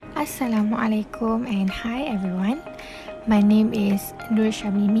Assalamualaikum and hi everyone. My name is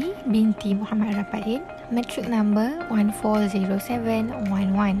SYAMIMI BINTI Muhammad RAPAIN, metric number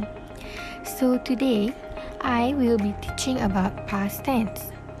 140711. So today, I will be teaching about past tense.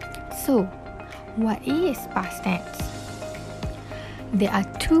 So, what is past tense? There are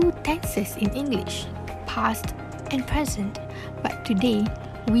two tenses in English, past and present, but today,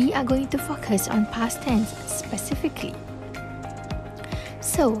 we are going to focus on past tense specifically.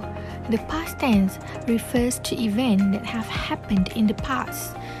 So, the past tense refers to events that have happened in the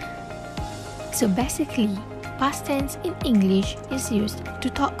past. So basically, past tense in English is used to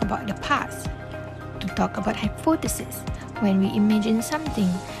talk about the past, to talk about hypothesis when we imagine something,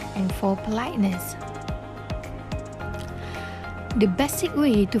 and for politeness. The basic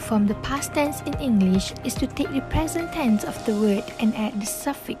way to form the past tense in English is to take the present tense of the word and add the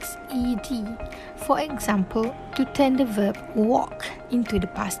suffix ed. For example, to turn the verb walk into the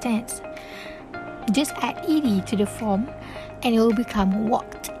past tense, just add ed to the form and it will become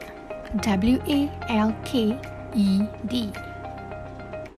walked. W-A-L-K-E-D.